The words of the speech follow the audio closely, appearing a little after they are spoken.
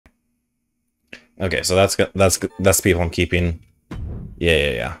Okay, so that's the people I'm keeping.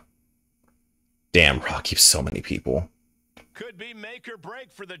 Yeah. Damn, Raw keeps so many people. Could be make or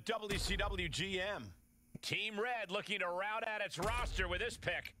break for the WCW GM. Team Red looking to round out its roster with this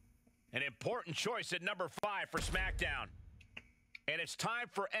pick. An important choice at number 5 for SmackDown. And it's time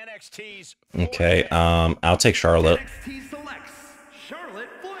for NXT's. Okay, I'll take Charlotte. NXT selects Charlotte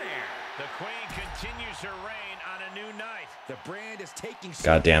Flair. The Queen continues her reign on a new night. The brand is taking.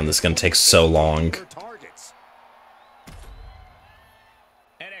 God damn, this is gonna take so long.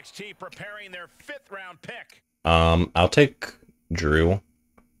 NXT preparing their 5th round pick. I'll take Drew.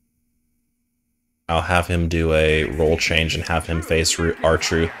 I'll have him do a role change and have him face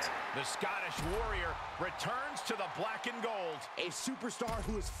R-Truth. The Scottish Warrior returns to the black and gold. A superstar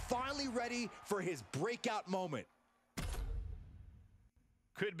who is finally ready for his breakout moment.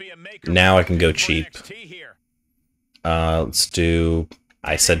 Could be a maker. Now I can go cheap. Here. Let's do.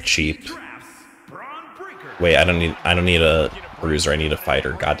 I said cheap. Wait, I don't need a bruiser. I need a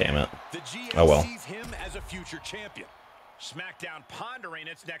fighter. God damn it. Oh well. Him as a future champion. SmackDown pondering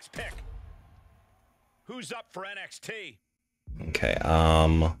its next pick. Who's up for NXT? Okay.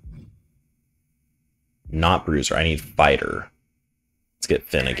 Not bruiser. I need fighter. Let's get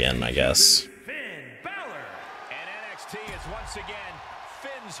Finn again, I guess. Finn Balor. And NXT is once again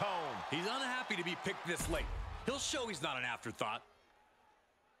Finn's home. He's unhappy to be picked this late. He'll show he's not an afterthought.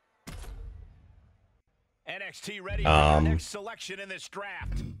 NXT ready for the next selection in this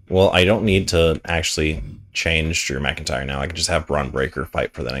draft. Well, I don't need to actually change Drew McIntyre now. I can just have Braun Breaker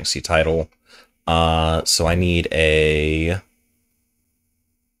fight for the NXT title. So I need a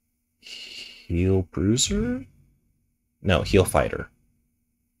heel bruiser? No, heel fighter.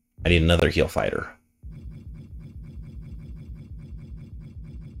 I need another heel fighter.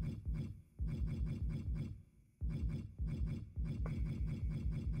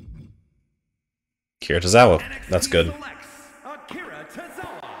 Akira Tozawa. That's good. Akira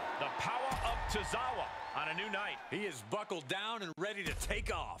Tozawa. The power of Tozawa on a new night. He is buckled down and ready to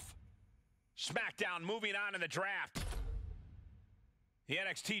take off. SmackDown moving on in the draft. The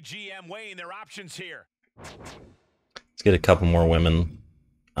NXT GM weighing their options here. Let's get a couple more women.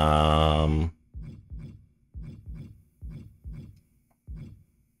 I'll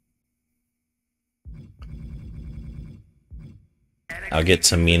get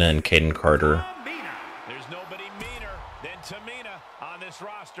Tamina and Kaden Carter. There's nobody meaner than Tamina on this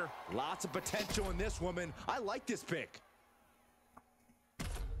roster. Lots of potential in this woman. I like this pick.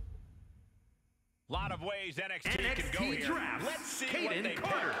 Lot of ways NXT can go here. Let's see what they pick.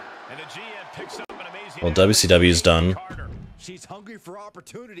 And the GM picks up an amazing. Well, WCW's done. She's hungry for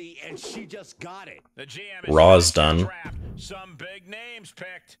opportunity, and she just got it. The GM Raw's done. Some big names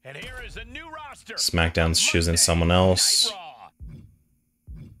picked, and here is a new roster. SmackDown's choosing someone else.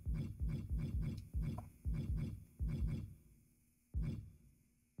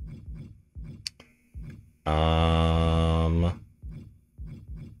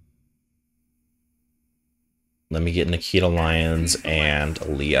 Let me get Nikita Lyons and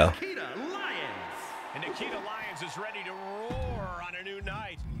Aaliyah. And Nikita Lyons is ready to roar on a new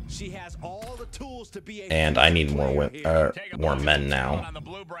night. She has all the tools to be a And I need more more men now. On the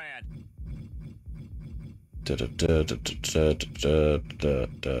blue brand.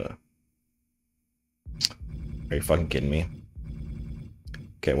 Are you fucking kidding me?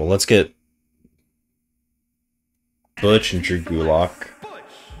 Okay, well, let's get Butch and Drew Gulak.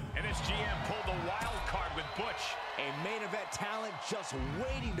 And this GM pulled the wild card with Butch. A main event talent just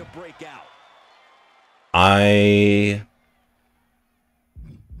waiting to break out.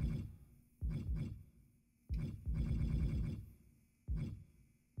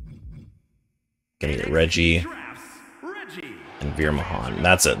 Gonna get Reggie and Veer Mahan.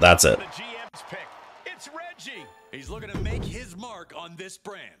 That's it. That's it. The GM's pick. It's Reggie. He's looking to make his mark on this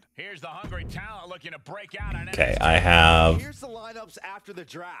brand. Here's the hungry talent looking to break out on Okay, NXT. I have Here's the lineups after the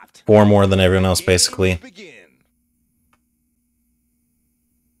draft. 4 more than everyone else, basically. Begin.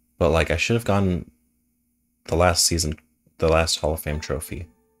 But, like, I should have gotten the last season, the last Hall of Fame trophy.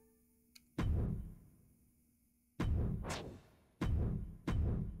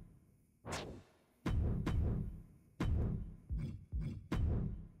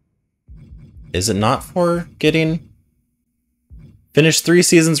 Is it not for getting... Finished 3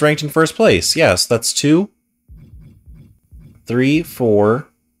 seasons ranked in first place. Yes, that's 2, 3, 4,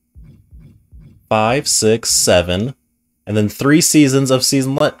 5, 6, 7. And then 3 seasons of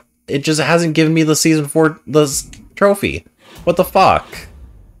season... It just hasn't given me the season 4 trophy. What the fuck?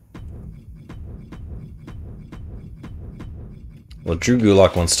 Well, Drew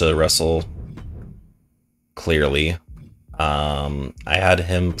Gulak wants to wrestle. Clearly. I had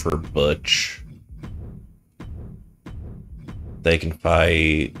him for Butch. They can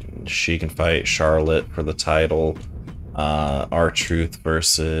fight. She can fight Charlotte for the title. R-Truth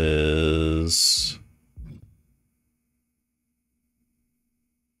versus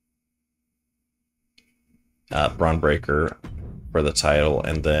Braun Breaker for the title,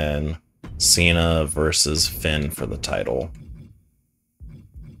 and then Cena versus Finn for the title.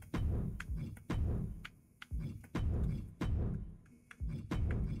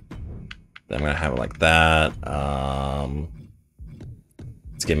 Then I'm gonna have it like that.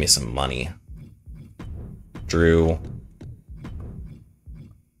 Let's give me some money. Drew.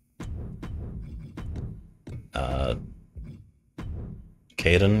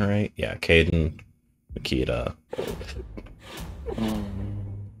 Caden, right? Yeah, Caden, Nikita.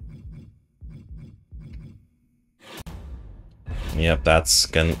 Yep, that's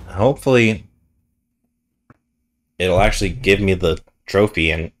gonna... Hopefully, it'll actually give me the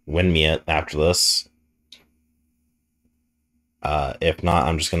trophy and win me it after this. If not,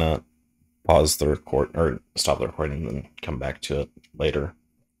 I'm just gonna pause the record, or stop the recording and then come back to it later.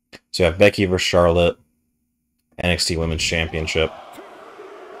 So you have Becky versus Charlotte, NXT Women's Championship.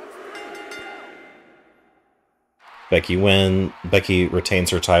 Becky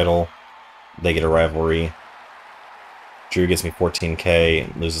retains her title. They get a rivalry. Drew gets me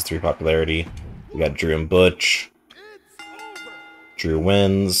 14k, loses 3 popularity. We got Drew and Butch. Drew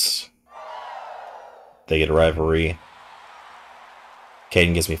wins. They get a rivalry.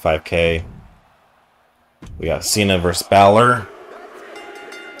 Caden gives me 5k. We got Cena versus Balor.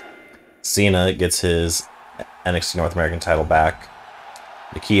 Cena gets his NXT North American title back.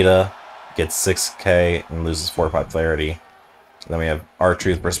 Nikita gets 6k and loses 4 popularity. Then we have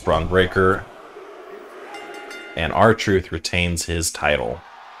R-Truth versus Braun Breaker. And R-Truth retains his title.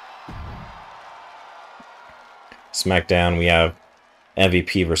 SmackDown, we have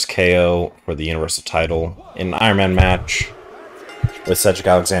MVP versus KO for the Universal title in an Iron Man match with Cedric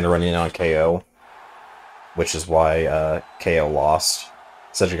Alexander running in on KO, which is why KO lost.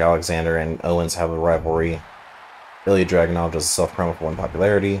 Cedric Alexander and Owens have a rivalry. Ilya Dragunov does a self-promo for 1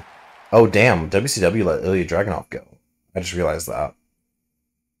 popularity. Oh damn, WCW let Ilya Dragunov go. I just realized that.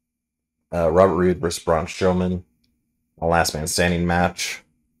 Robert Roode versus Braun Strowman. A last man standing match.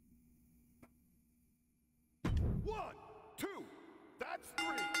 1, 2, that's 3.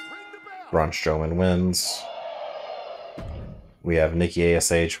 Ring the bell. Braun Strowman wins. We have Nikki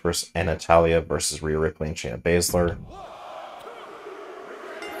ASH versus Natalia versus Rhea Ripley and Shayna Baszler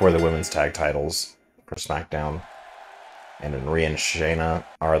for the women's tag titles for SmackDown. And then Rhea and Shayna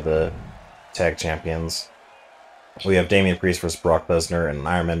are the tag champions. We have Damian Priest versus Brock Lesnar in an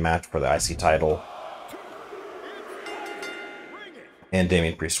Iron Man match for the IC title. And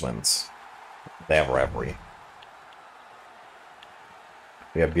Damian Priest wins. They have a rivalry.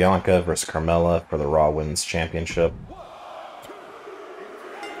 We have Bianca versus Carmella for the Raw Women's Championship.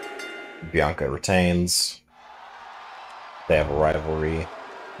 Bianca retains. They have a rivalry.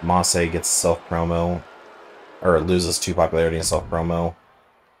 Massey gets self-promo, or loses 2 popularity in self-promo.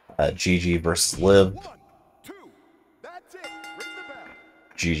 Gigi versus Liv. 1, 2, that's it. Ring the bell.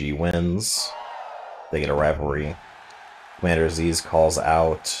 Gigi wins. They get a rivalry. Commander Aziz calls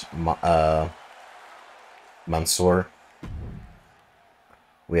out Mansoor.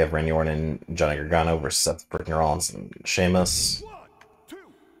 We have Randy Orton and Johnny Gargano versus Seth freaking Rollins and Sheamus. 1, 2,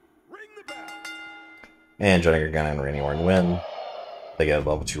 ring the bell. And Johnny Gargano and Randy Orton win. They get a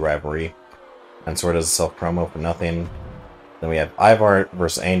level 2 rivalry. Mansoor does a self-promo for nothing. Then we have Ivar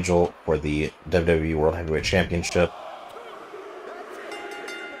versus Angel for the WWE World Heavyweight Championship.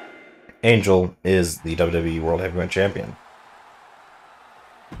 Angel is the WWE World Heavyweight Champion.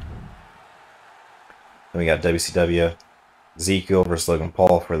 Then we got WCW. Ezekiel versus Logan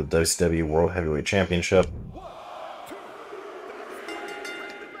Paul for the WCW World Heavyweight Championship.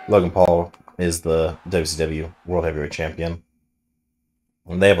 Logan Paul is the WCW World Heavyweight Champion.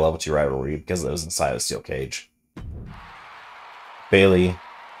 And they have a level 2 rivalry because it was inside a steel cage. Bayley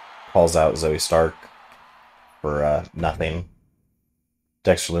calls out Zoe Stark for nothing.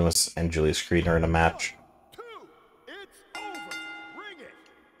 Dexter Lumis and Julius Creed are in a match. 2, it's over. Ring it.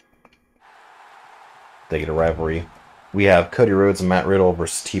 They get a rivalry. We have Cody Rhodes and Matt Riddle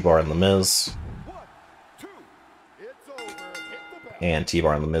versus T-Bar and The Miz. 1, 2, it's over. Hit the bell. And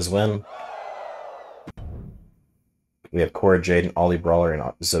T-Bar and The Miz win. We have Cora Jade and Ollie Brawler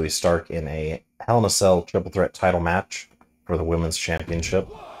and Zoe Stark in a Hell in a Cell triple threat title match for the Women's Championship.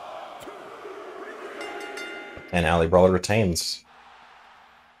 And Ollie Brawler retains.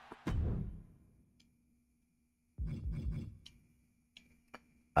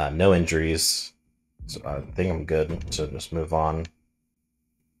 No injuries. So I think I'm good to just move on.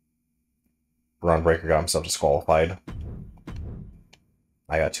 Braun Breaker got himself disqualified.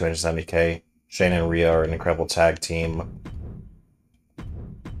 I got 270k. Shane and Rhea are an incredible tag team.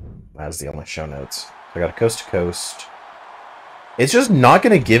 That's the only show notes. I got a coast to coast. It's just not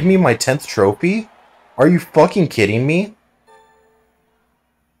going to give me my 10th trophy? Are you fucking kidding me?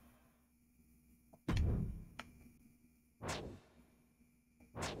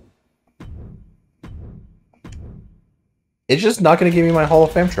 It's just not going to give me my Hall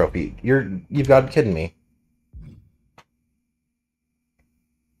of Fame trophy. You've got to be kidding me.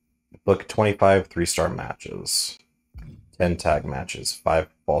 Book 25 3-star matches. 10 tag matches. 5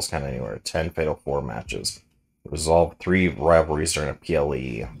 Falls Count Anywhere. 10 Fatal 4 matches. Resolve 3 rivalries during a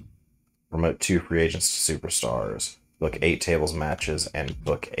PLE. Promote 2 free agents to superstars. Book 8 tables matches. And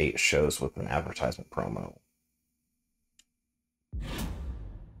book 8 shows with an advertisement promo.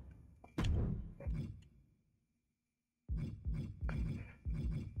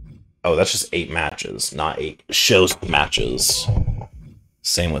 Oh, that's just 8 matches, not 8 shows matches.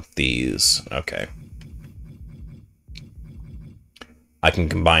 Same with these. Okay. I can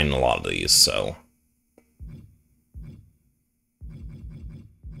combine a lot of these, so...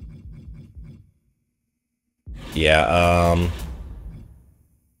 Yeah,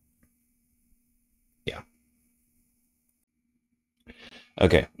 yeah.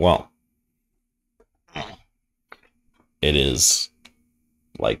 Okay, well... It is,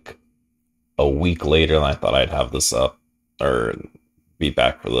 like, a week later than I thought I'd have this up, or be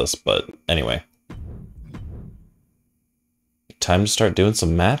back for this, but anyway. Time to start doing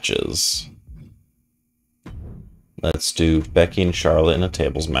some matches. Let's do Becky and Charlotte in a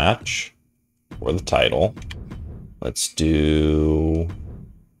tables match for the title. Let's do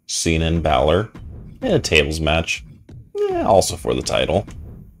Cena and Balor in a tables match, also for the title.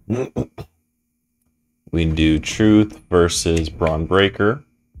 We can do Truth versus Braun Breaker.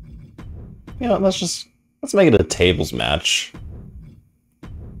 You know, let's make it a tables match.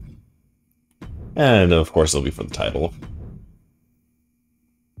 And of course it'll be for the title.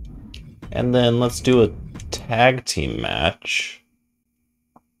 And then let's do a tag team match.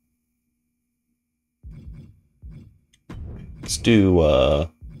 Let's do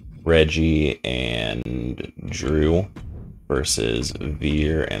Reggie and Drew versus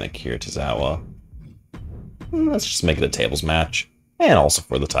Veer and Akira Tozawa. Let's just make it a tables match. And also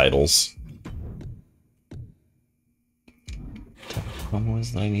for the titles. What type of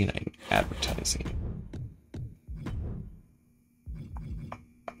promos that I need? I need advertising.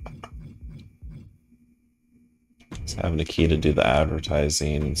 Let's have Nikita do the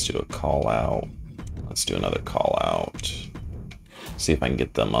advertising. Let's do a call out. Let's do another call out. See if I can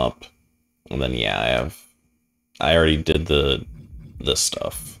get them up. And then yeah, I already did this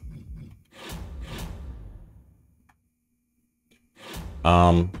stuff.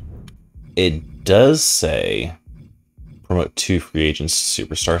 It does say promote 2 free agents to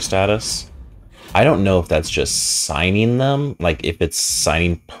superstar status. I don't know if that's just signing them, like if it's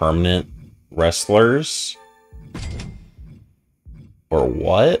signing permanent wrestlers or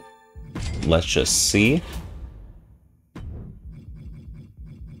what. Let's just see.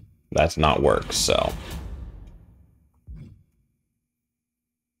 That's not work, so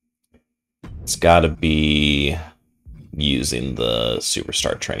it's gotta be using the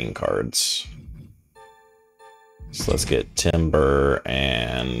superstar training cards. So let's get Timber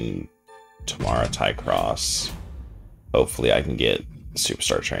and Tamara Ty-Cross. Hopefully I can get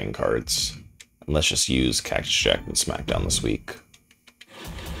superstar training cards. And let's just use Cactus Jack and SmackDown this week.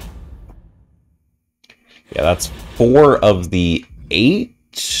 Yeah, that's 4 of the 8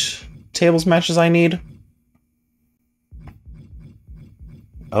 tables matches I need.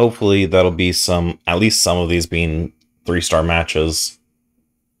 Hopefully that'll be at least some of these being 3-star matches.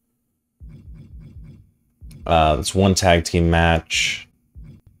 It's 1 tag team match.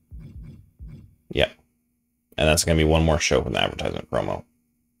 Yep. And that's going to be 1 more show with an advertisement promo.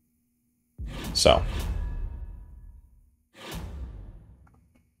 So.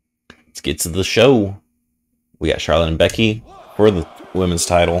 Let's get to the show. We got Charlotte and Becky for the women's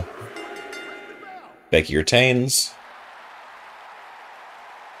title. Becky retains.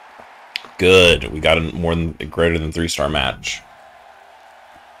 Good. We got a greater than 3-star match.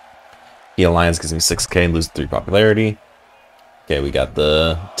 The Alliance gives me 6k and loses 3 popularity. Okay, we got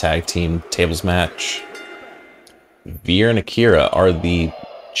the tag team tables match. Veer and Akira are the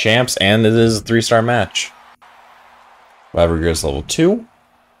champs, and it is a 3-star match. Rivalry goes level 2.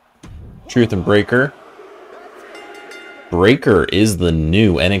 Truth and Breaker. Breaker is the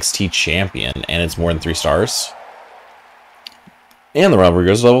new NXT champion, and it's more than 3 stars. And the rivalry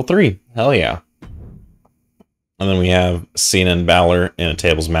goes to level 3. Hell yeah. And then we have Cena and Balor in a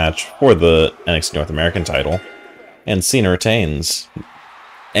tables match for the NXT North American title. And Cena retains.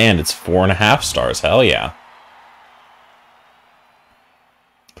 And it's 4.5 stars. Hell yeah.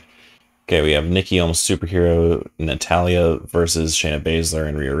 Okay, we have Nikki almost superhero Natalia versus Shayna Baszler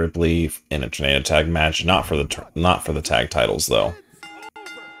and Rhea Ripley in a tornado tag match. Not for the tag titles though.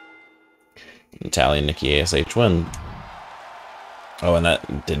 Natalia and Nikki ASH win. Oh, and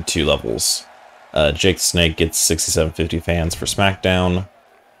that did 2 levels. Jake the Snake gets 6750 fans for SmackDown.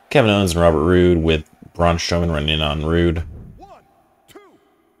 Kevin Owens and Robert Roode with Braun Strowman running in on Roode. 1, 2,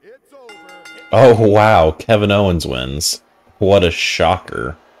 it's over. Oh wow, Kevin Owens wins. What a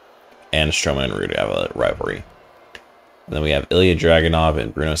shocker. And Strowman and Roode have a rivalry. And then we have Ilya Dragunov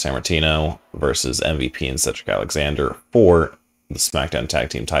and Bruno Sammartino versus MVP and Cedric Alexander for the SmackDown Tag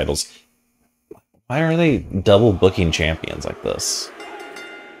Team titles. Why are they double booking champions like this?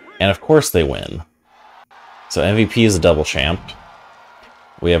 And of course they win. So MVP is a double champ.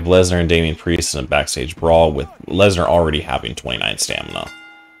 We have Lesnar and Damian Priest in a backstage brawl with Lesnar already having 29 stamina.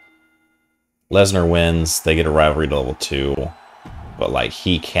 Lesnar wins, they get a rivalry to level 2. But, like,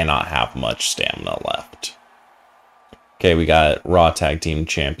 he cannot have much stamina left. Okay, we got Raw Tag Team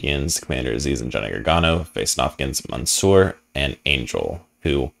Champions, Commander Aziz and Johnny Gargano, facing off against Mansoor and Angel,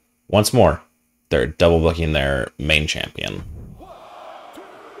 who, once more, they're double booking their main champion.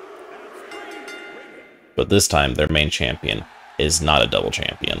 But this time, their main champion is not a double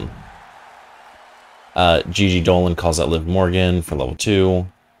champion. Gigi Dolan calls out Liv Morgan for level 2.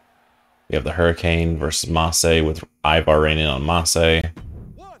 We have the Hurricane versus Massey with Ivar reigning on Massey.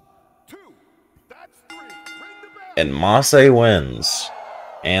 1, 2, that's 3. Ring the bell. And Massey wins.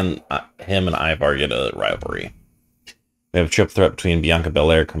 And him and Ivar get a rivalry. We have a triple threat between Bianca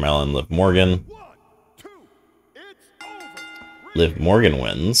Belair, Carmella, and Liv Morgan. 1, 2, it's over. Liv Morgan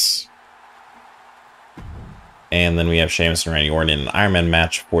wins. And then we have Sheamus and Randy Orton in an Iron Man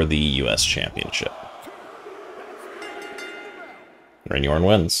match for the US Championship. Randy Orton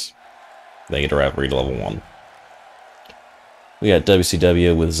wins. They get a rivalry to level 1. We got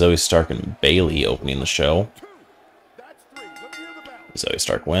WCW with Zoe Stark and Bayley opening the show. 2, that's 3. Let me hear the bell. Zoe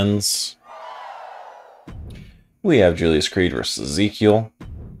Stark wins. We have Julius Creed versus Ezekiel.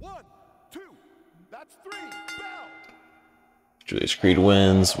 1, 2, that's 3. Bell. Julius Creed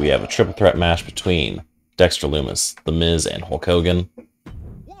wins. We have a triple threat match between Dexter Lumis, The Miz, and Hulk Hogan.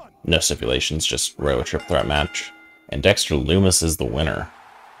 1, No stipulations, just a triple threat match. And Dexter Lumis is the winner.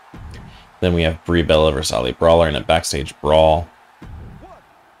 Then we have Brie Bella versus Ali Brawler in a backstage brawl. 1,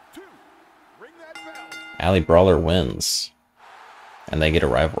 2, ring that bell. Ali Brawler wins. And they get a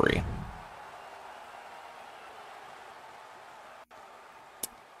rivalry.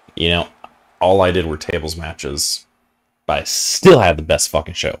 You know, all I did were tables matches, but I still had the best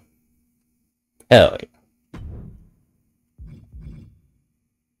fucking show. Hell yeah.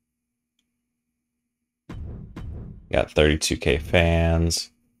 Got 32k fans.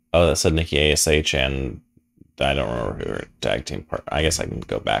 Oh, that said Nikki ASH and I don't remember who her tag team part. I guess I can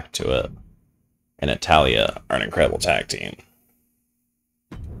go back to it. And Natalia are an incredible tag team.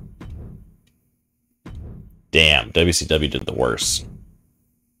 Damn, WCW did the worst.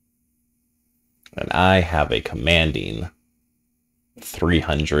 And I have a commanding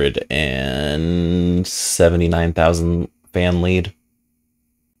 379,000 fan lead.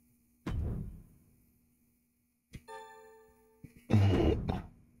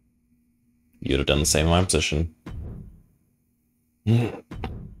 You'd have done the same in my position.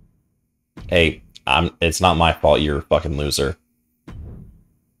 Hey, it's not my fault you're a fucking loser.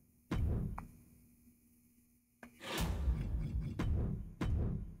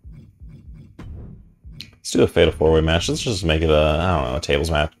 Let's do a fatal 4-way match. Let's just make it I don't know, a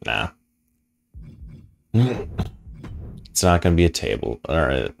tables match. Nah. It's not going to be a table, or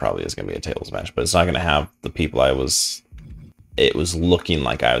it probably is going to be a tables match, but it's not going to have the people it was looking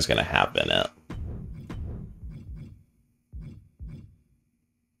like I was going to have in it.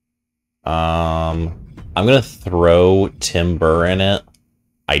 I'm going to throw Tim Burr in it.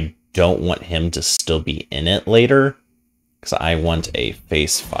 I don't want him to still be in it later, because I want a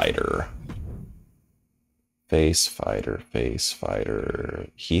face fighter. Face fighter.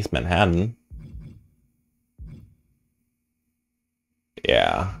 Heath Manhattan.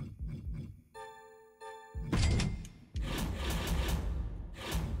 Yeah.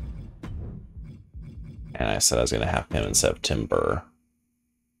 And I said I was going to have him instead of Tim Burr.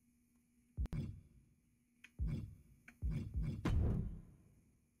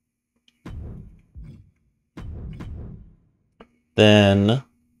 Then I'm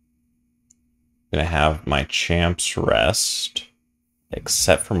going to have my champs rest,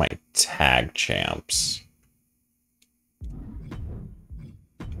 except for my tag champs.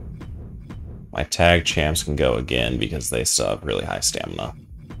 My tag champs can go again because they still have really high stamina.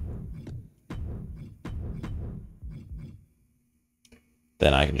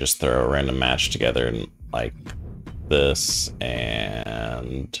 then I can just throw a random match together and like this,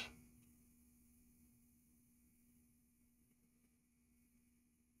 and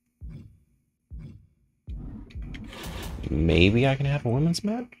maybe I can have a women's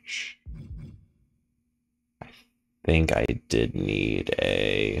match. I think I did need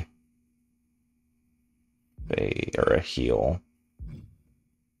a heel.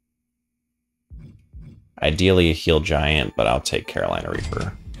 Ideally a heel giant, but I'll take Carolina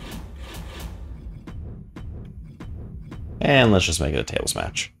Reaper. And let's just make it a tables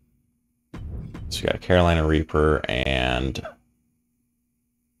match. So we got Carolina Reaper and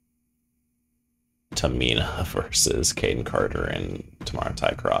Tamina versus Caden Carter and Tamara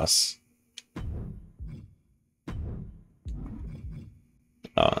Ty Cross.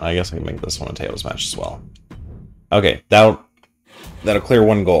 I guess I can make this one a tables match as well. Okay, that'll clear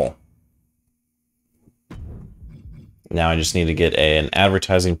one goal. Now I just need to get an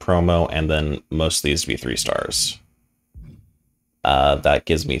advertising promo, and then most of these to be 3 stars. That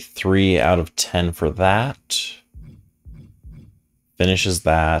gives me 3 out of 10 for that. Finishes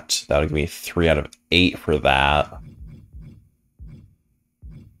that. That'll give me 3 out of 8 for that.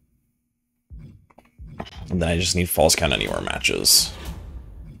 And then I just need Falls Count Anywhere matches.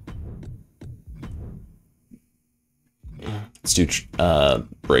 Let's do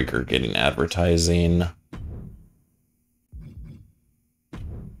Breaker getting advertising.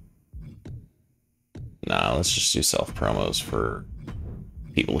 Nah, let's just do self-promos for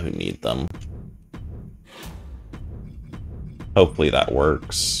people who need them. Hopefully that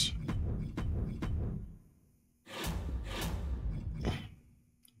works.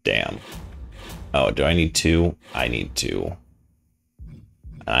 Damn. Oh, do I need 2? I need 2.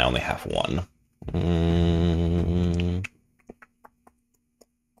 And I only have 1.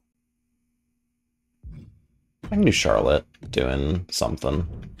 I can do Charlotte doing something.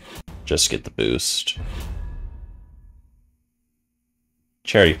 Just get the boost.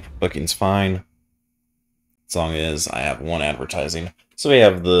 Charity booking's fine, as long as I have 1 advertising. So we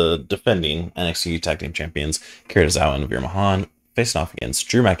have the defending NXT Tag Team Champions, Kira Tozawa and Veer Mahan, facing off against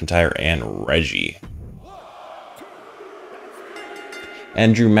Drew McIntyre and Reggie.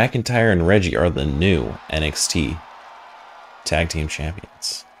 And Drew McIntyre and Reggie are the new NXT Tag Team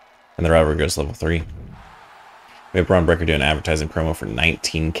Champions. And the rivalry goes to level 3. We have Braun Breaker doing an advertising promo for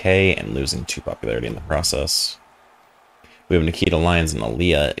 19K and losing 2 popularity in the process. We have Nikita Lyons and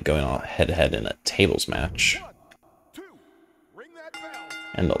Aaliyah going on head-to-head in a tables match. 1, 2, ring that bell.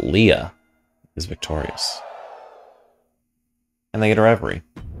 And Aaliyah is victorious. And they get a rivalry.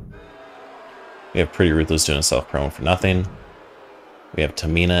 We have Pretty Ruthless doing a self-promo for nothing. We have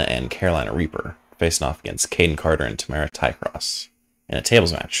Tamina and Carolina Reaper facing off against Caden Carter and Tamara Ty Cross in a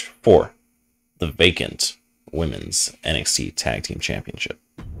tables match for the vacant Women's NXT Tag Team Championship.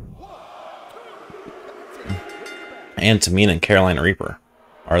 And Tamina and Carolina Reaper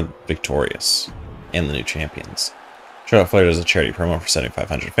are victorious and the new champions. Charlotte Flair does a charity promo for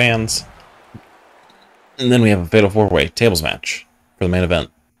 7,500 fans. And then we have a Fatal 4-Way tables match for the main event.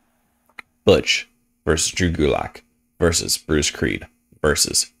 Butch versus Drew Gulak versus Bruce Creed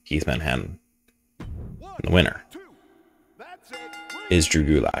versus Keith Manhattan. And the winner is Drew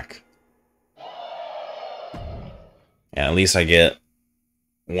Gulak. And at least I get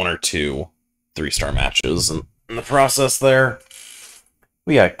 1 or 2 3-star matches in the process there.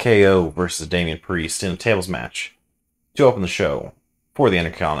 We got KO versus Damian Priest in a tables match to open the show for the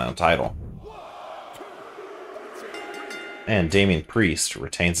Intercontinental title. And Damian Priest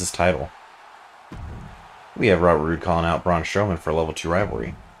retains his title. We have Robert Roode calling out Braun Strowman for a level 2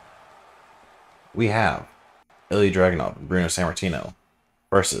 rivalry. We have Ilya Dragunov and Bruno Sammartino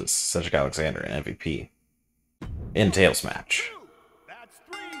versus Cedric Alexander and MVP in a tables match.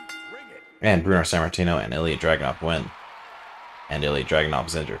 And Bruno Sammartino and Ilya Dragunov win. And Ilya Dragunov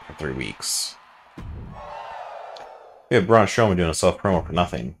is injured for 3 weeks. We have Braun Strowman doing a self-promo for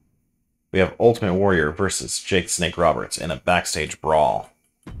nothing. We have Ultimate Warrior versus Jake the Snake Roberts in a backstage brawl.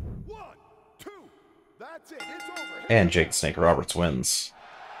 1, 2, that's it. It's over. And Jake the Snake Roberts wins.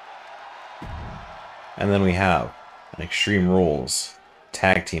 And then we have an Extreme Rules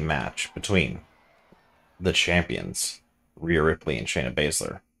tag team match between the champions, Rhea Ripley and Shayna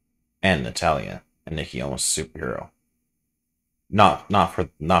Baszler, and Natalya and Nikki Almost Superhero. Not for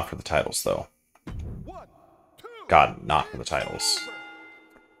the titles though. 1, 2, God, not for the titles.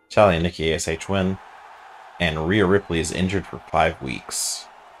 Natalya and Nikki ASH win, and Rhea Ripley is injured for 5 weeks.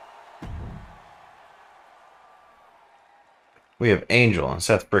 We have Angel and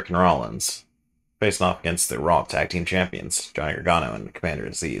Seth Frickin' Rollins facing off against the Raw Tag Team Champions, Johnny Gargano and Commander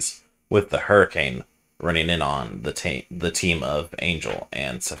Aziz, with the Hurricane running in on the team of Angel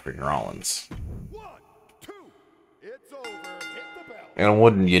and Seth freaking Rollins. 1, 2. It's over. Hit the bell. And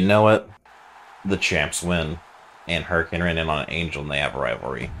wouldn't you know it, the champs win. And Hurricane ran in on Angel and they have a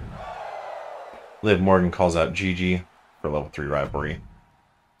rivalry. Liv Morgan calls out Gigi for level 3 rivalry.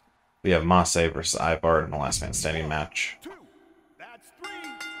 We have Massey versus Ivar in the last man standing match. 2. That's 3.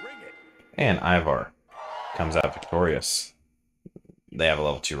 Ring it. And Ivar comes out victorious. They have a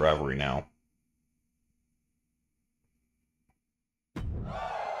level 2 rivalry now.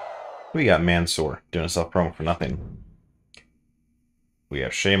 We got Mansoor doing a self-promo for nothing. We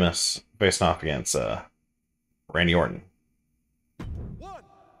have Sheamus facing off against Randy Orton. 1,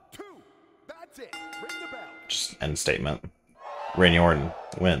 2. That's it. Ring the bell. Just end statement. Randy Orton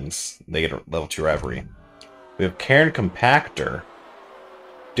wins. They get a level 2 rivalry. We have Karen Compactor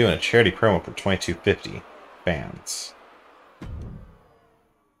doing a charity promo for 2250 fans.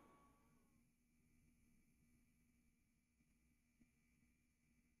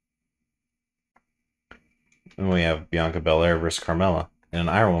 And we have Bianca Belair versus Carmella in an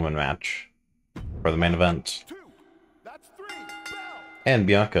Iron Woman match for the main event. 2. That's 3. Bell. And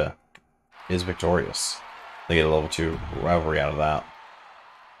Bianca is victorious. They get a level 2 rivalry out of that.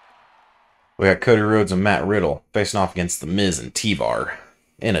 We got Cody Rhodes and Matt Riddle facing off against The Miz and T-Bar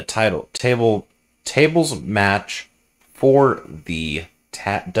in a tables match for the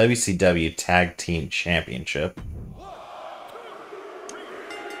WCW Tag Team Championship.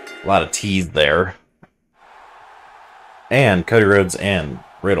 A lot of T's there. And Cody Rhodes and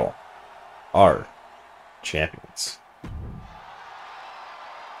Riddle are champions.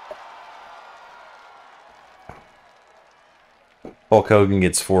 Hulk Hogan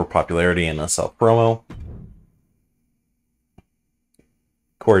gets 4 popularity in a self-promo.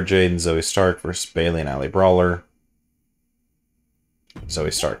 Cora Jade and Zoe Stark versus Bayley and Alley Brawler.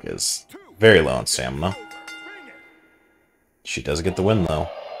 Zoe Stark is very low on stamina. She does get the win, though.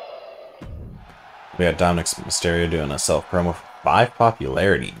 We got Dominic Mysterio doing a self-promo for 5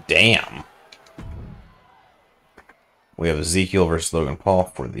 popularity. Damn! We have Ezekiel versus Logan Paul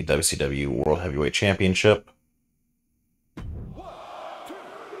for the WCW World Heavyweight Championship.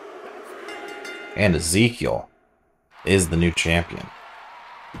 And Ezekiel is the new champion.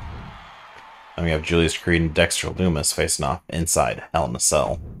 And we have Julius Creed and Dexter Lumis facing off inside Hell in a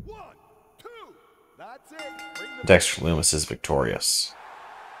Cell. 1, 2. That's it. Ring the Dexter Lumis is victorious.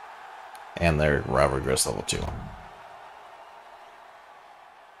 And their rivalry goes level 2.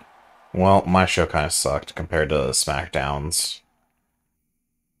 Well, my show kind of sucked compared to the SmackDowns.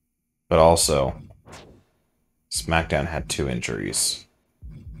 But also, SmackDown had 2 injuries.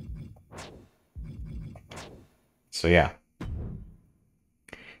 So yeah.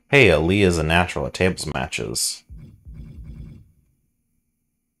 Hey, Aaliyah's a natural at tables matches.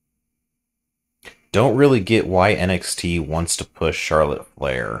 Don't really get why NXT wants to push Charlotte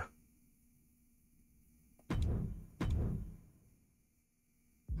Flair.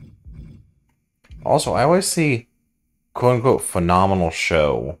 Also, I always see quote-unquote phenomenal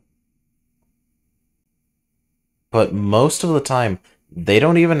show. But most of the time, they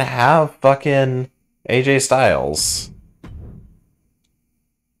don't even have fucking AJ Styles.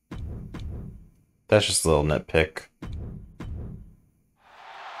 That's just a little nitpick.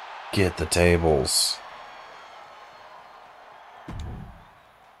 Get the tables.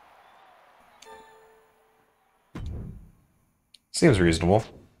 Seems reasonable.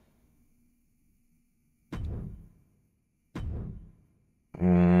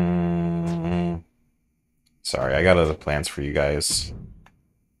 Sorry, I got other plans for you guys.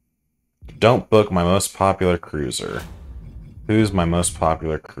 Don't book my most popular cruiser. Who's my most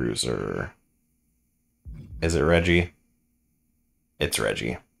popular cruiser? Is it Reggie? It's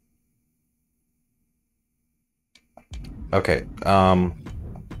Reggie. Okay, I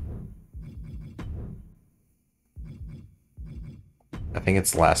think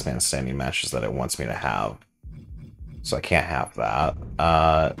it's last man standing matches that it wants me to have. So I can't have that.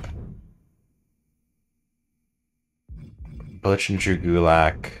 Butch and Drew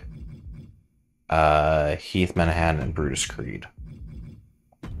Gulak, Heath Menahan, and Brutus Creed.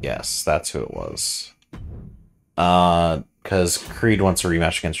 Yes, that's who it was. Because Creed wants a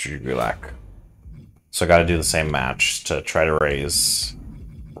rematch against Drew Gulak. So I gotta do the same match to try to raise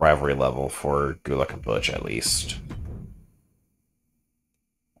rivalry level for Gulak and Butch at least.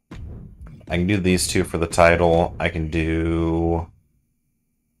 I can do these 2 for the title. I can do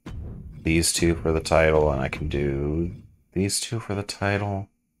these 2 for the title, and I can do these 2 for the title.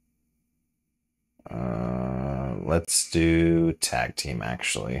 Let's do tag team,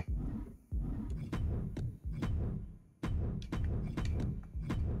 actually.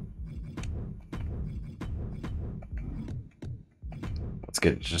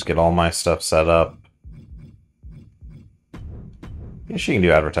 just get all my stuff set up. Yeah, she can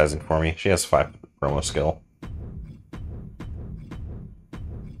do advertising for me. She has 5 promo skill.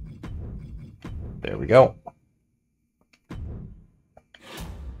 There we go.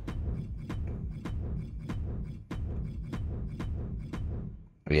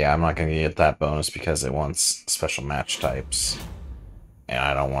 But yeah, I'm not going to get that bonus because it wants special match types. And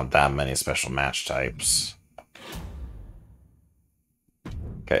I don't want that many special match types.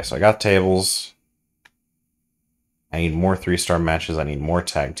 Okay, so I got tables. I need more 3-star matches. I need more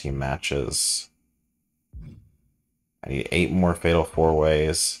tag team matches. I need 8 more fatal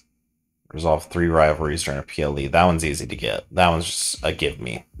 4-ways. Resolve 3 rivalries during a PLE. That one's easy to get. That one's just a give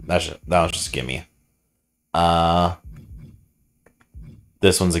me. That one's just a gimme.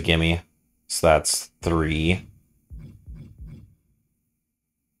 This one's a gimme. So that's 3.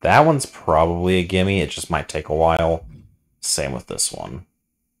 That one's probably a gimme. It just might take a while. Same with this one.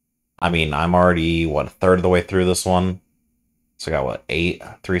 I mean, I'm already, what, a third of the way through this one? So I got, what, 8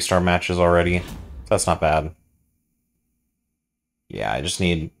 3-star matches already? So that's not bad. Yeah, I just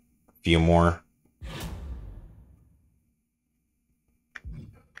need a few more.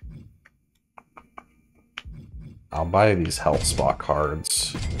 I'll buy these health spot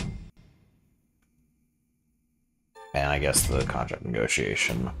cards. And I guess the contract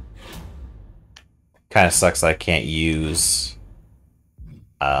negotiation. Kind of sucks that I can't use...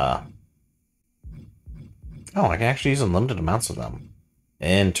 Oh, I can actually use unlimited amounts of them.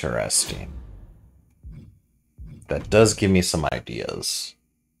 Interesting. That does give me some ideas.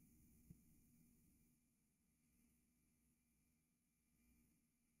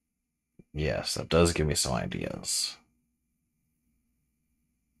 Yes, that does give me some ideas.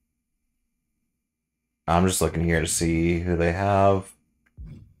 I'm just looking here to see who they have.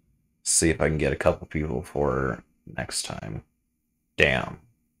 See if I can get a couple people for next time. Damn.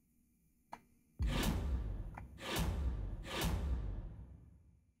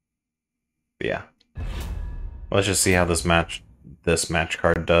 But yeah. Let's just see how this match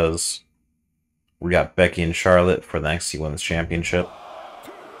card does. We got Becky and Charlotte for the NXT Women's Championship.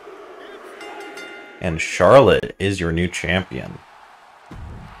 And Charlotte is your new champion.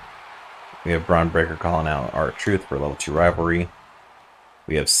 We have Braun Breaker calling out R-Truth for level 2 rivalry.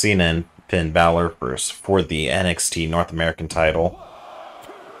 We have Cena and Finn Balor for the NXT North American title.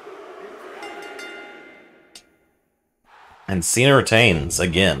 And Cena retains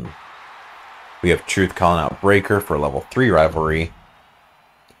again. We have Truth calling out Breaker for level 3 rivalry.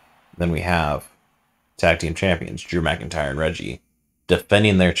 Then we have Tag Team Champions Drew McIntyre and Reggie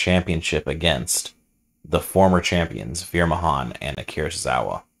defending their championship against the former champions Veer Mahan and Akira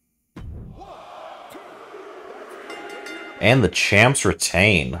Tozawa. And the champs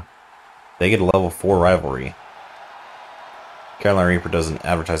retain. They get a level 4 rivalry. Carolina Reaper does an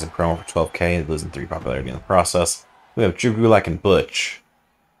advertising promo for 12k, losing 3 popularity in the process. We have Drew Gulak and Butch,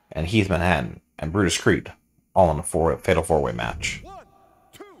 and Heath Manhattan, and Brutus Creed, all in a fatal 4-way match.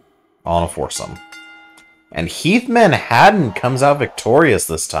 All in a foursome. And Heath Manhattan comes out victorious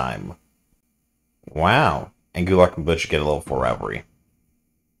this time. Wow. And Gulak and Butch get a level 4 rivalry.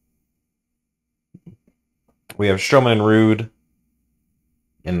 We have Strowman and Rude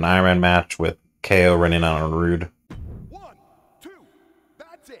in an Iron Man match with KO running out on Rude. 1, 2,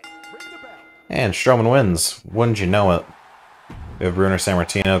 that's it. Ring the bell. And Strowman wins. Wouldn't you know it? We have Bruno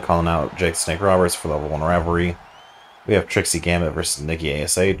Sammartino calling out Jake Snake Roberts for level 1 rivalry. We have Trixie Gambit versus Nikki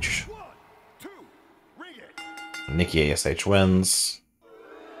ASH. 1, 2, ring it. Nikki ASH wins.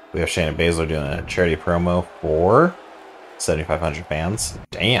 We have Shayna Baszler doing a charity promo for 7,500 fans.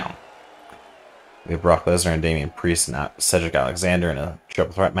 Damn. We have Brock Lesnar and Damian Priest and Cedric Alexander in a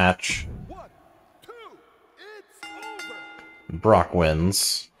triple threat match. 1, 2, it's over. Brock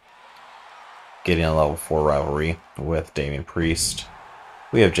wins, getting a level 4 rivalry with Damian Priest.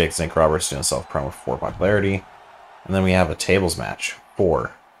 We have Jake Snake Roberts doing a self-promo for 4 popularity. And then we have a tables match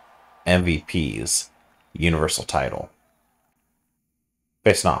for MVP's Universal title.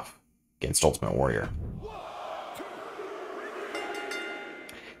 Facing off against Ultimate Warrior.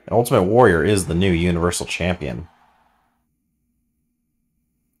 And Ultimate Warrior is the new Universal Champion.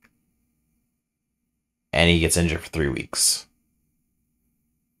 And he gets injured for 3 weeks.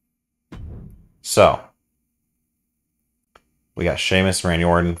 So, we got Sheamus and Randy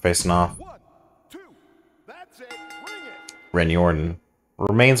Orton facing off. 1, 2, that's it. Ring it. Randy Orton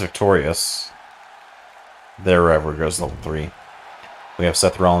remains victorious. Their rivalry goes to level 3. We have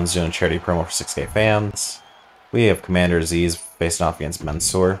Seth Rollins doing a charity promo for 6k fans. We have Commander Aziz facing off against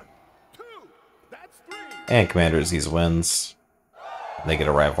Mansoor. 2, that's 3. And Commander Aziz wins. They get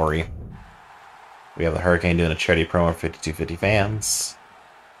a rivalry. We have the Hurricane doing a charity promo for 5250 fans.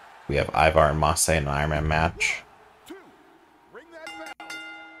 We have Ivar and Masse in an Iron Man match. 2. Ring that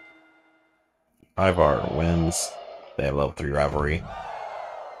bell. Ivar wins. They have level 3 rivalry.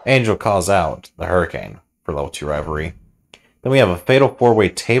 Angel calls out the Hurricane for level 2 rivalry. Then we have a fatal 4-way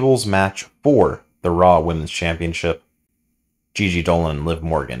tables match for the Raw Women's Championship. Gigi Dolan and Liv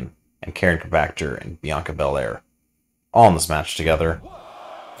Morgan, and Karen Kabacter and Bianca Belair, all in this match together.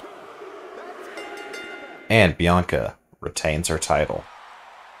 And Bianca retains her title.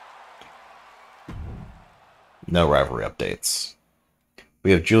 No rivalry updates.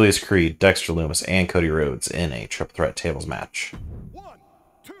 We have Julius Creed, Dexter Lumis, and Cody Rhodes in a triple threat tables match. 1,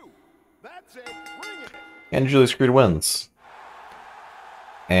 2. That's it. Ring it. And Julius Creed wins.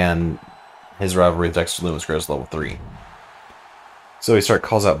 And his rivalry with Dexter Lumis grows to level 3. So he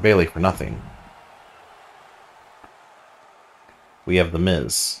calls out Bayley for nothing. We have The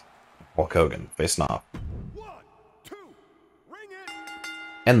Miz, Hulk Hogan, facing off. 1, 2. Ring it.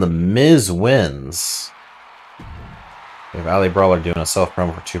 And The Miz wins. We have Ali Brawler doing a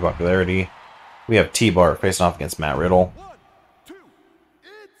self-promo for 2 popularity. We have T-Bar facing off against Matt Riddle. 1, 2.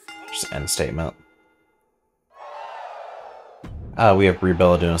 It's Just end statement. We have Brie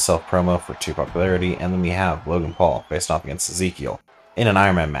Bella doing a self-promo for 2 popularity. And then we have Logan Paul facing off against Ezekiel in an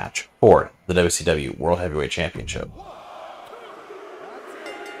Iron Man match for the WCW World Heavyweight Championship.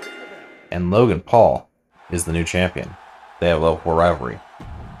 And Logan Paul is the new champion. They have level 4 rivalry.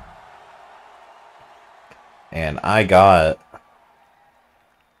 And I got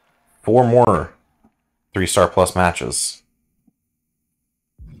 4 more 3-star plus matches.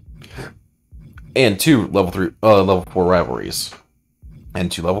 And 2 level 4 rivalries. And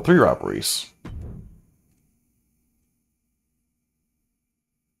 2 level 3 rivalries.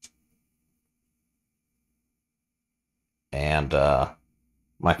 And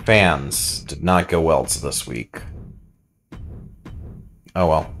my fans did not go well this week. Oh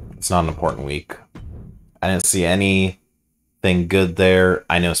well, it's not an important week. I didn't see anything good there.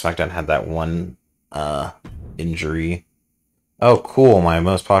 I know SmackDown had that one injury. Oh cool, my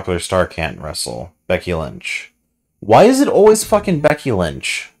most popular star can't wrestle. Becky Lynch. Why is it always fucking Becky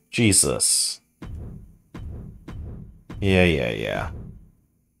Lynch? Jesus. Yeah.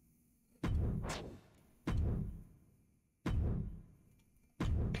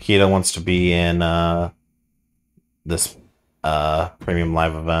 Nikita wants to be in this premium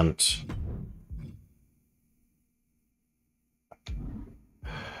live event.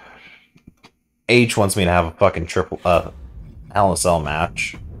 H wants me to have a fucking triple LSL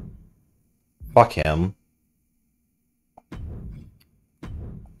match. Fuck him.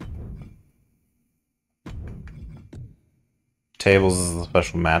 Tables is the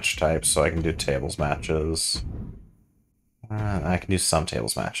special match type, so I can do tables matches. I can do some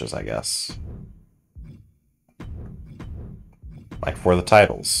tables matches, I guess. Like for the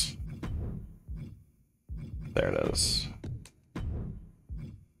titles. There it is.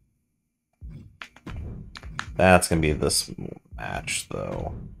 That's gonna be this match,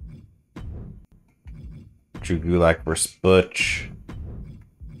 though. Drew Gulak versus Butch.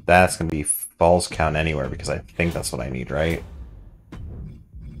 That's gonna be Falls Count Anywhere, because I think that's what I need, right?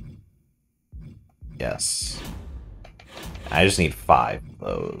 Yes. I just need 5 of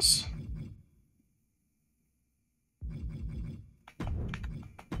those.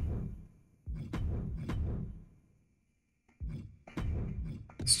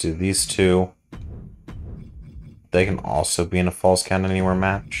 Let's do these 2. They can also be in a Falls Count Anywhere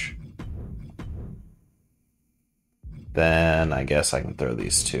match. Then I guess I can throw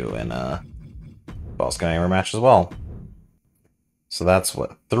these 2 in a Falls Count Anywhere match as well. So that's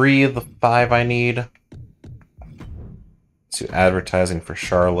what, 3 of the 5 I need. To advertising for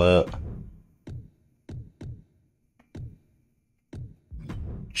Charlotte.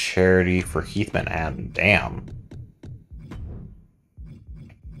 Charity for Heath Manhattan. Damn.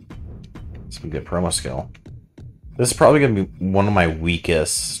 Some good promo skill. This is probably going to be one of my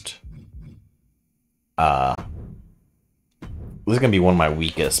weakest... this is going to be one of my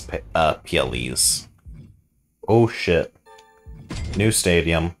weakest PLEs. Oh shit. New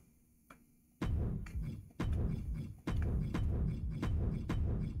stadium.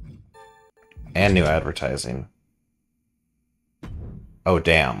 And new advertising. Oh,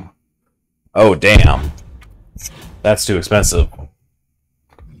 damn. Oh, damn. That's too expensive.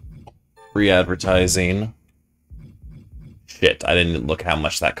 Free advertising. Shit, I didn't look how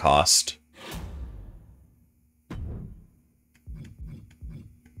much that cost.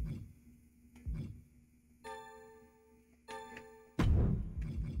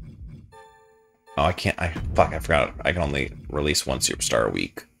 Oh, I can't. Fuck, I forgot. I can only release 1 superstar a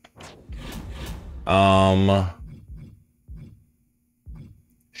week.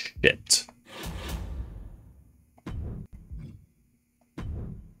 Shit.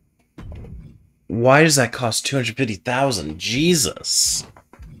 Why does that cost 250,000? Jesus.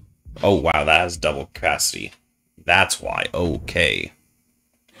 Oh wow, that has double capacity. That's why. Okay.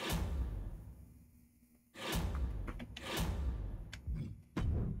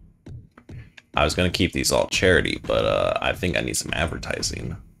 I was gonna keep these all charity, but I think I need some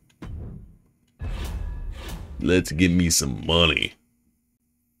advertising. Let's give me some money.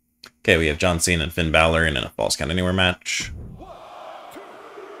 Okay, we have John Cena and Finn Balor in a Falls Count Anywhere match.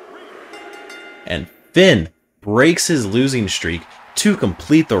 And Finn breaks his losing streak to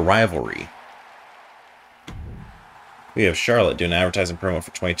complete the rivalry. We have Charlotte doing an advertising promo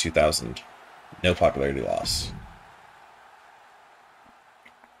for 22,000. No popularity loss.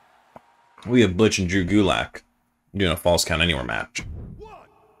 We have Butch and Drew Gulak doing a Falls Count Anywhere match.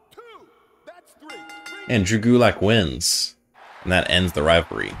 And Drew Gulak wins. And that ends the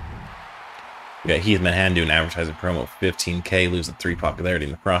rivalry. We got Heath Manhattan doing an advertising promo of 15K, losing 3 popularity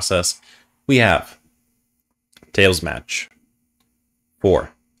in the process. We have Tails match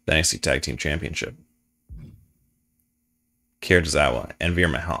for the NXT Tag Team Championship. Akira Tozawa and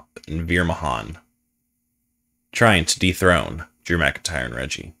Veer Mahan trying to dethrone Drew McIntyre and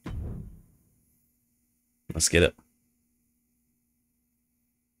Reggie. Let's get it.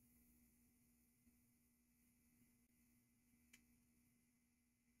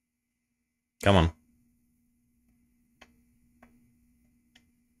 Come on.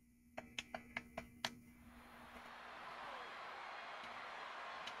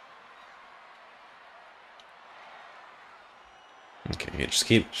 Okay, just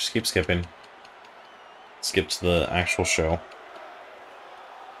keep skipping. Skip to the actual show.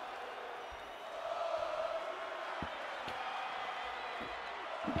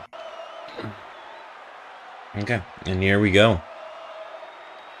 Okay, and here we go.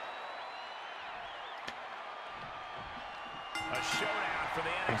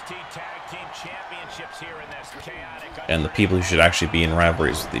 And the people who should actually be in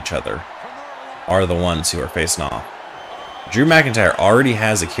rivalries with each other are the ones who are facing off. Drew McIntyre already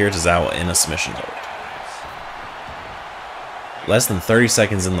has Akira Tozawa in a submission hold. Less than 30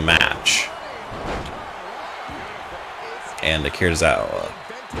 seconds in the match. And Akira Tozawa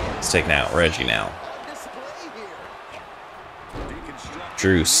is taking out Reggie now.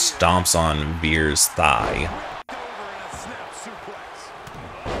 Drew stomps on Veer's thigh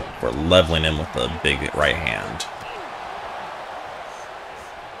for leveling him with a big right hand.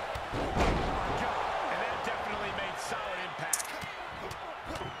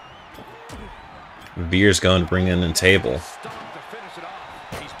 Veer's going to bring in a table.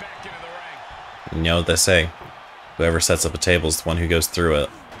 You know what they say. Whoever sets up a table is the one who goes through it.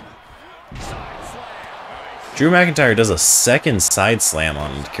 Drew McIntyre does a second side slam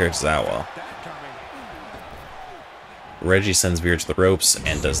on Akira Tozawa. Reggie sends Veer to the ropes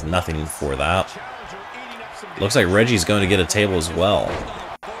and does nothing for that. Looks like Reggie's going to get a table as well.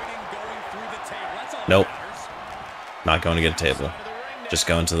 Nope. Not going to get a table. Just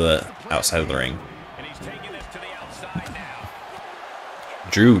going to the outside of the ring.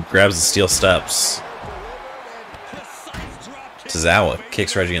 Drew grabs the steel steps. Tozawa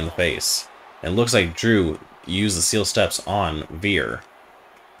kicks Reggie in the face. And it looks like Drew used the steel steps on Veer.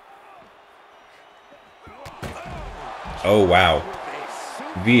 Oh wow.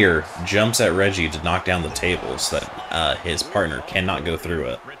 Veer jumps at Reggie to knock down the table so that his partner cannot go through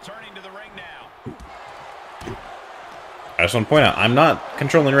it. I just want to point out, I'm not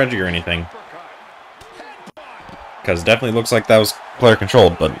controlling Reggie or anything. Because it definitely looks like that was player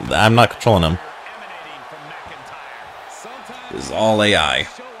controlled, but I'm not controlling him. This is all AI.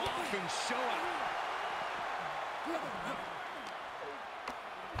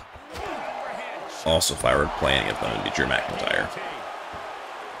 Also, if I were playing it, then it would be Drew McIntyre.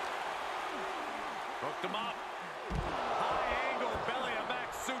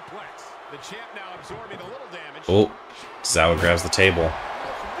 Oh, Tozawa grabs the table.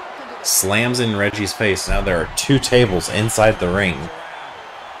 Slams in Reggie's face. Now there are 2 tables inside the ring.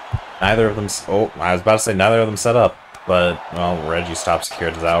 Neither of them... Oh, I was about to say neither of them set up. But, well, Reggie stops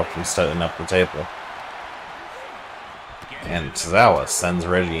Akira Tozawa from setting up the table. And Tozawa sends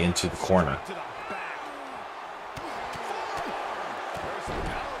Reggie into the corner.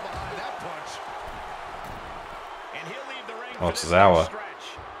 Well, Tozawa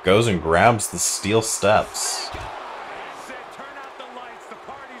goes and grabs the steel steps.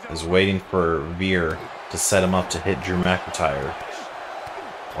 Is waiting for Veer to set him up to hit Drew McIntyre.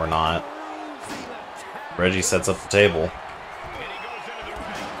 Or not. Reggie sets up the table.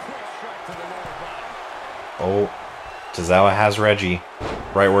 Oh, Tozawa has Reggie.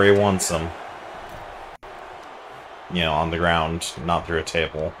 right where he wants them. You know, on the ground, not through a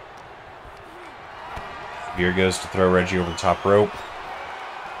table. Veer goes to throw Reggie over the top rope,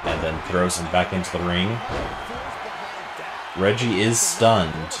 and then throws him back into the ring. Reggie is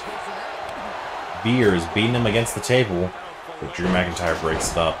stunned. Veer is beating him against the table, but Drew McIntyre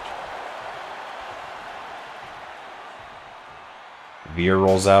breaks it up. Veer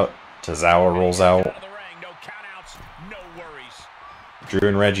rolls out. Tozawa rolls out. Drew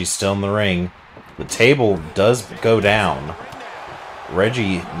and Reggie still in the ring. The table does go down.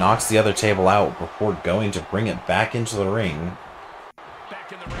 Reggie knocks the other table out before going to bring it back into the ring.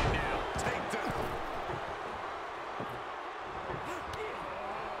 Back in the ring now.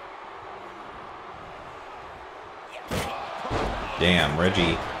 Damn,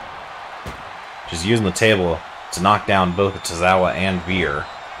 Reggie just using the table to knock down both Tozawa and Veer.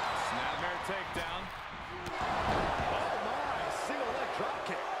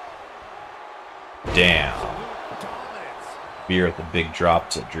 Damn. Veer with the big drop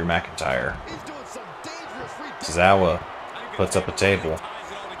to Drew McIntyre. Tozawa puts up a table.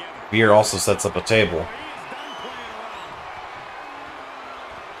 Veer also sets up a table.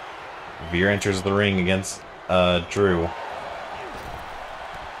 Veer enters the ring against Drew.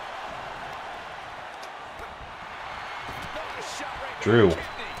 Drew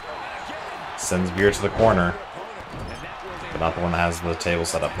sends Veer to the corner, but not the one that has the table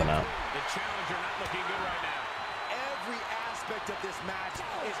set up the net.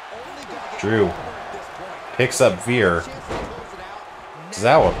 Drew picks up Veer.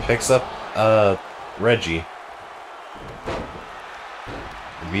 Tozawa picks up Reggie.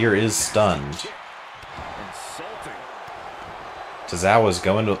 Veer is stunned. Tozawa is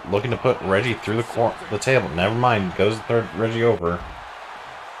looking to put Reggie through the table. Never mind, goes to throw Reggie over.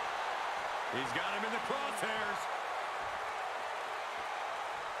 He's got him in the crosshairs.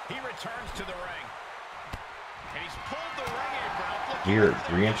 He returns to the ring. And he's pulled the ring apron up.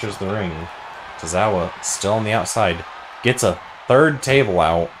 Veer re-enters the ring. Tozawa still on the outside. Gets a third table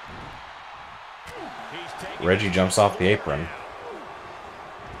out. Reggie jumps off the apron.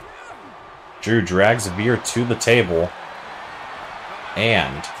 Drew drags Veer to the table.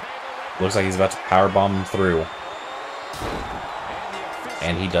 And looks like he's about to powerbomb him through.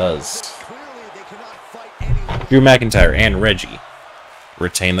 And he does. Drew McIntyre and Reggie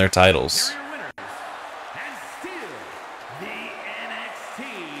retain their titles.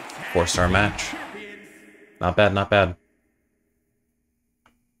 4-star match. Not bad, not bad.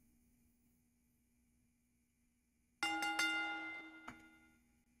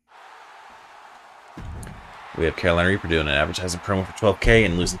 We have Carolina Reaper doing an advertising promo for 12K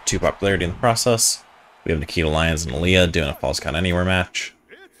and losing 2 popularity in the process. We have Nikita Lyons and Aaliyah doing a Falls Count Anywhere match.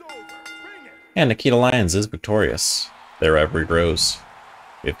 And Nikita Lyons is victorious. Their rivalry grows.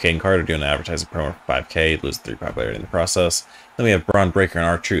 We have Caden Carter doing an advertising promo for 5K, losing 3 popularity in the process. Then we have Braun Breaker and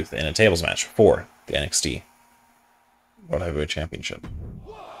R-Truth in a tables match for the NXT World Heavyweight Championship.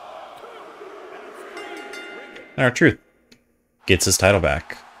 And R-Truth gets his title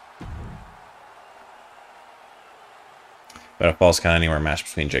back. We had a Falls Count Anywhere match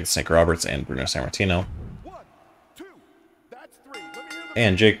between Jake the Snake Roberts and Bruno Sammartino.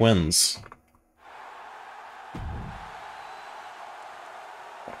 And Jake wins.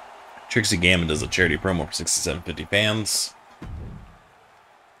 Trixie Gammon does a charity promo for 6,750 fans.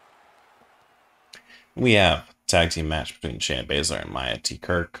 We have a tag team match between Shayna Baszler and Maya T.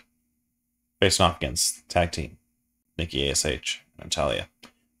 Kirk, facing off against tag team Nikki ASH and Natalia.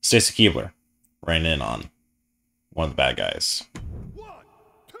 Stacy Keibler ran in on one of the bad guys. 1,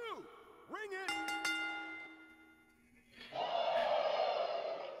 2, ring it.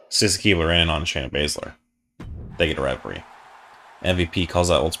 Stacy Keibler ran in on Shayna Baszler. They get a referee. MVP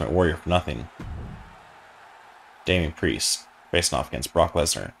calls out Ultimate Warrior for nothing. Damian Priest facing off against Brock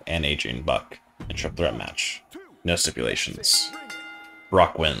Lesnar and Adrian Buck in a triple threat match. No stipulations.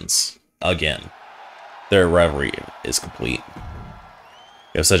 Brock wins. Again. Their rivalry is complete.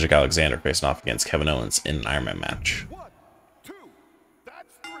 We have Cedric Alexander facing off against Kevin Owens in an Iron Man match. 1, 2,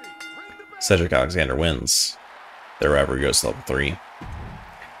 that's 3. Ring the bell. Cedric Alexander wins. Their rivalry goes to level 3.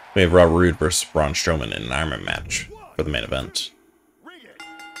 We have Robert Roode versus Braun Strowman in an Iron Man match for the main event. Ring it.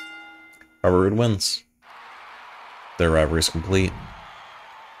 Robert Roode wins. Their rivalry is complete.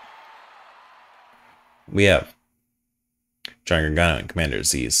 We have Johnny Gargano and Commander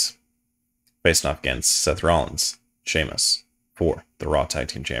Aziz facing off against Seth Rollins, Sheamus, for the Raw Tag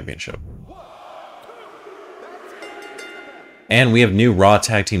Team Championship. And we have new Raw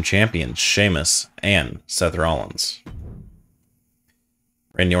Tag Team Champions, Sheamus and Seth Rollins.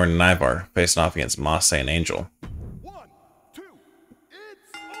 Randy Orton and Ivar facing off against Mossay and Angel. 1, 2, it's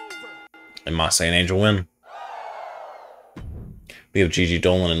And Mossy and Angel win. We have Gigi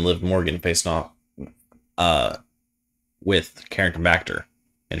Dolan and Liv Morgan facing off with Carrington Baxter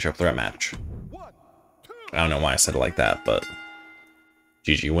in a triple threat match. I don't know why I said it like that, but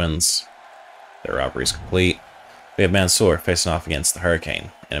Gigi wins. Their robbery is complete. We have Mansoor facing off against the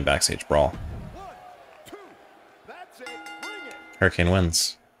Hurricane in a backstage brawl. Hurricane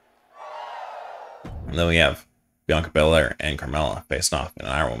wins. And then we have Bianca Belair and Carmella facing off in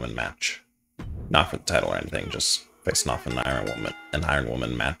an Iron Woman match. Not for the title or anything, just facing off in an Iron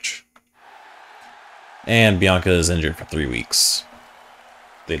Woman match. And Bianca is injured for 3 weeks.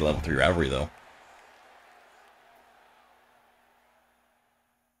 They level 3 rivalry though.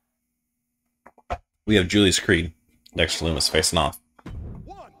 We have Julius Creed, Dexter Lumis facing off.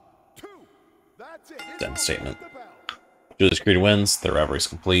 Then statement. Julius Creed wins, their rivalry is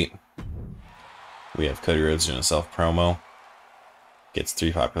complete. We have Cody Rhodes doing a self-promo. Gets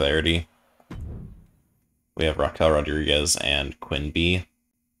 3 popularity. We have Raquel Rodriguez and Quinn B.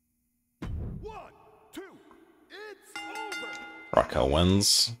 Raquel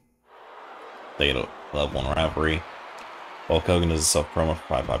wins. They get a level 1 rivalry. Hulk Hogan does a self-promo for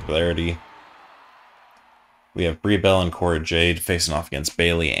 5 popularity. We have Brie Bella and Cora Jade facing off against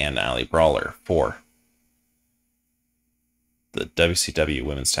Bayley and Allie Brawler for the WCW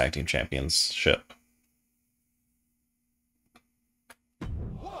Women's Tag Team Championship.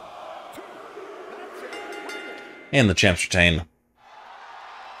 And the champs retain.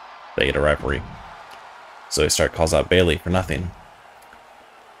 They get a rivalry. Zoe Stark calls out Bayley for nothing.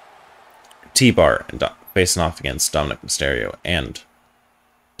 T-Bar and facing off against Dominic Mysterio and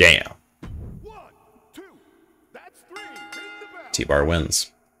damn. T-Bar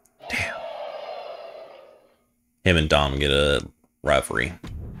wins. Damn. Him and Dom get a rivalry.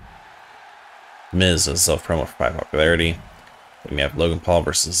 Miz does a self-promo for 5 popularity. Then we have Logan Paul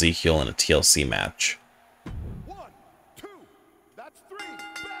versus Ezekiel in a TLC match.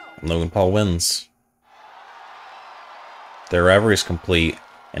 And Logan Paul wins. Their rivalry is complete.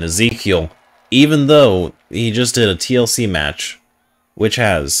 And Ezekiel, even though he just did a TLC match, which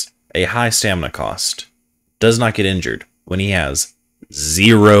has a high stamina cost, does not get injured when he has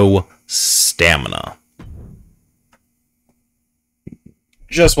 0 stamina.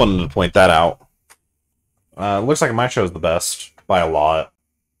 Just wanted to point that out. Looks like my show is the best by a lot.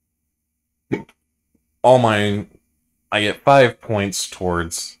 I get 5 points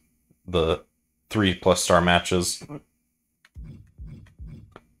towards the 3+ star matches.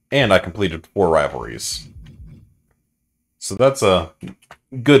 And I completed 4 rivalries. So that's a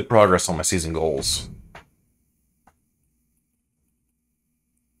good progress on my season goals.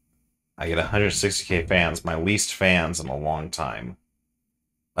 I get 160k fans, my least fans in a long time.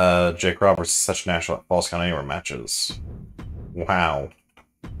 Jake Roberts is such national Falls Count Anywhere matches. Wow.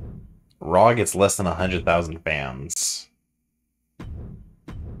 Raw gets less than 100,000 fans.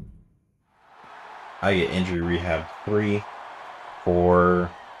 I get injury rehab 3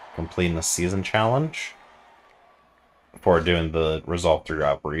 for completing the season challenge. For doing the Resolve 3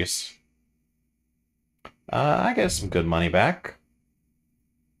 rivalries. I get some good money back.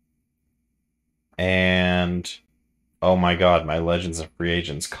 And oh my god, my Legends and Free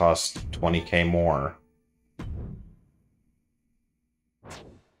Agents cost 20k more.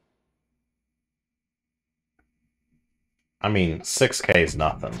 I mean, 6k is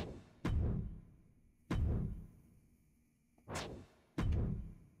nothing.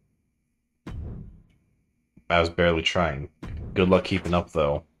 I was barely trying. Good luck keeping up,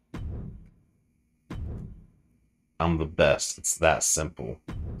 though. I'm the best. It's that simple.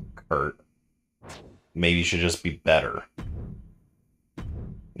 Kurt. Maybe you should just be better.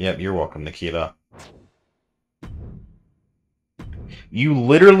 Yep, you're welcome, Nikita. You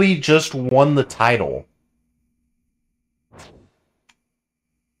literally just won the title.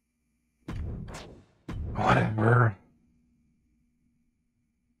 Whatever.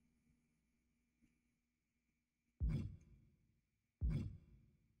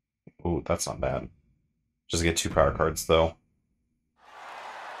 Ooh, that's not bad. Just get 2 power cards, though.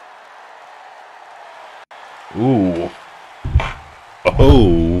 Ooh.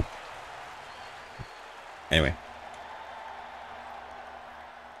 Oh. Anyway.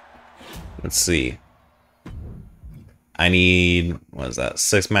 Let's see. I need, what is that,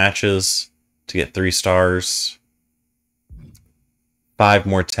 6 matches to get 3 stars. 5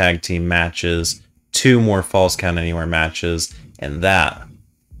 more tag team matches. 2 more Falls Count Anywhere matches. And that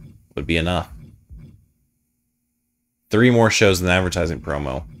would be enough. 3 more shows in the advertising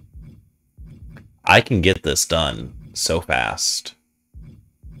promo. I can get this done so fast.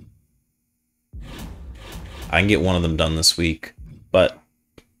 I can get one of them done this week, but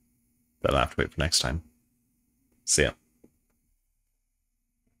But I'll have to wait for next time. See ya.